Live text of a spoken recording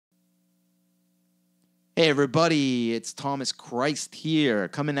Hey everybody, it's Thomas Christ here,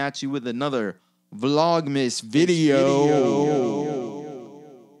 coming at you with another Vlogmas video.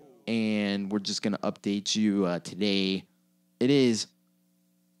 And we're just going to update you today. It is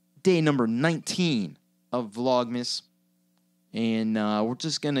day number 19 of Vlogmas. And we're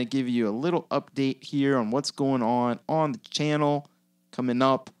just going to give you a little update here on what's going on the channel coming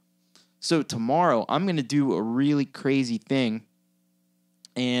up. So tomorrow, I'm going to do a really crazy thing.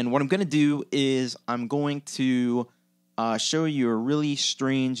 And what I'm going to do is I'm going to show you a really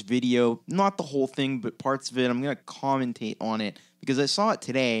strange video. Not the whole thing, but parts of it. I'm going to commentate on it because I saw it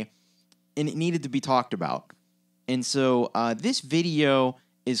today and it needed to be talked about. And so this video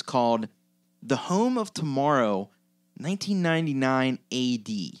is called The Home of Tomorrow, 1999 AD.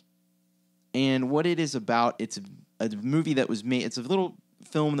 And what it is about, it's a movie that was made, it's a little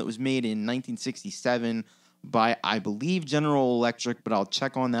film that was made in 1967 by, I believe, General Electric, but I'll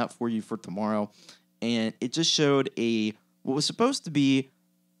check on that for you for tomorrow. And it just showed what was supposed to be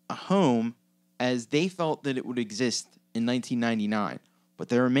a home as they felt that it would exist in 1999. But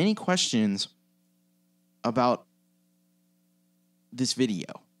there are many questions about this video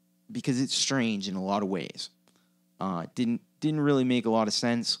because it's strange in a lot of ways. Didn't really make a lot of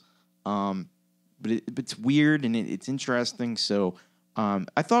sense, but it's weird and it's interesting. So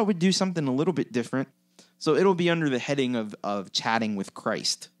I thought we'd do something a little bit different. So it'll be under the heading of chatting with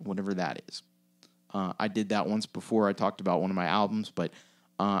Christ, whatever that is. I did that once before. I talked about one of my albums, but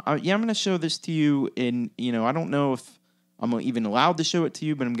yeah, I'm going to show this to you. And I don't know if I'm even allowed to show it to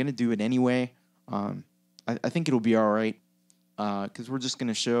you, but I'm going to do it anyway. I think it'll be all right because we're just going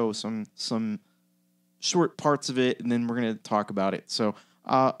to show some short parts of it, and then we're going to talk about it. So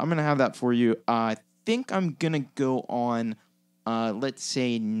I'm going to have that for you. I think I'm going to go on. Let's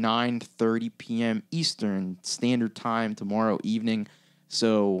say 9:30 p.m. Eastern Standard Time tomorrow evening.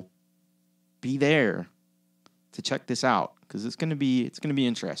 So be there to check this out because it's gonna be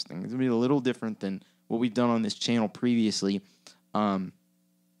interesting. It's gonna be a little different than what we've done on this channel previously. Other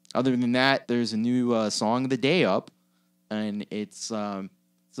than that, there's a new song of the day up, and it's a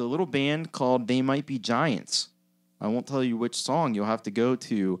little band called They Might Be Giants. I won't tell you which song. You'll have to go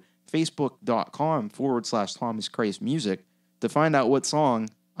to facebook.com/Thomas Christ Music to find out what song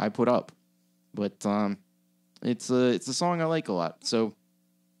I put up. But it's a song I like a lot. So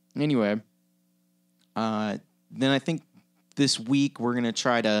anyway, then I think this week we're going to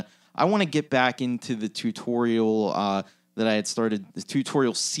try to, I want to get back into the tutorial that I had started, the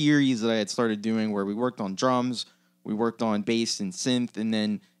tutorial series that I had started doing where we worked on drums, we worked on bass and synth, and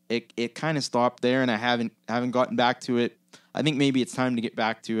then it kind of stopped there and I haven't gotten back to it. I think maybe it's time to get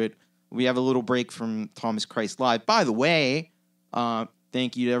back to it. We have a little break from Thomas Christ Live. By the way,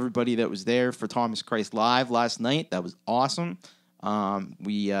 thank you to everybody that was there for Thomas Christ Live last night. That was awesome.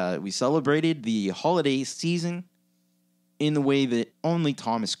 We celebrated the holiday season in the way that only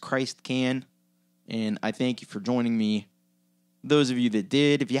Thomas Christ can. And I thank you for joining me. Those of you that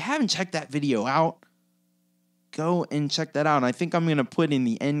did, if you haven't checked that video out, go and check that out. And I think I'm going to put in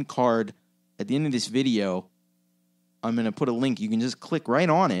the end card at the end of this video. I'm going to put a link. You can just click right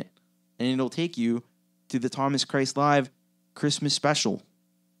on it. And it'll take you to the Thomas Christ Live Christmas special.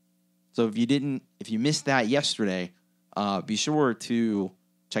 So if you missed that yesterday, be sure to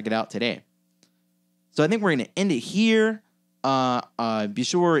check it out today. So I think we're going to end it here. Be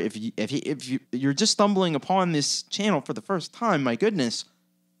sure if you're just stumbling upon this channel for the first time, my goodness,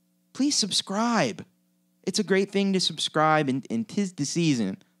 please subscribe. It's a great thing to subscribe, and 'tis the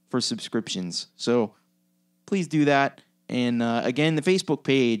season for subscriptions. So please do that. And again, the Facebook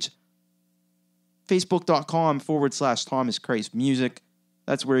page, facebook.com/Thomas Christ Music.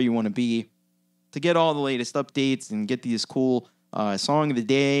 That's where you want to be to get all the latest updates and get these cool song of the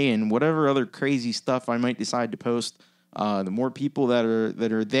day and whatever other crazy stuff I might decide to post. The more people that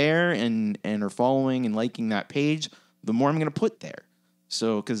are there and are following and liking that page, the more I'm going to put there.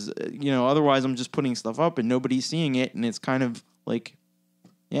 So, because otherwise I'm just putting stuff up and nobody's seeing it, and it's kind of like,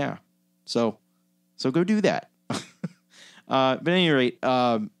 yeah. So go do that. But at any rate,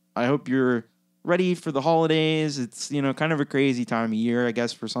 I hope you're ready for the holidays. It's, kind of a crazy time of year, I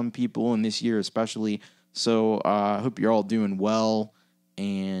guess, for some people, and this year especially. So I hope you're all doing well,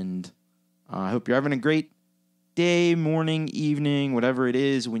 and I hope you're having a great day, morning, evening, whatever it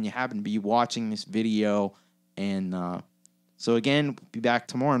is when you happen to be watching this video. And so again, we'll be back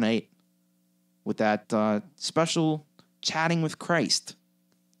tomorrow night with that special Chatting with Christ.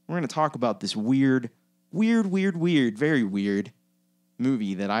 We're going to talk about this weird, very weird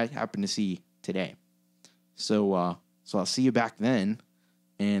movie that I happened to see today. So I'll see you back then.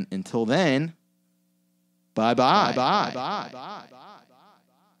 And until then, bye-bye.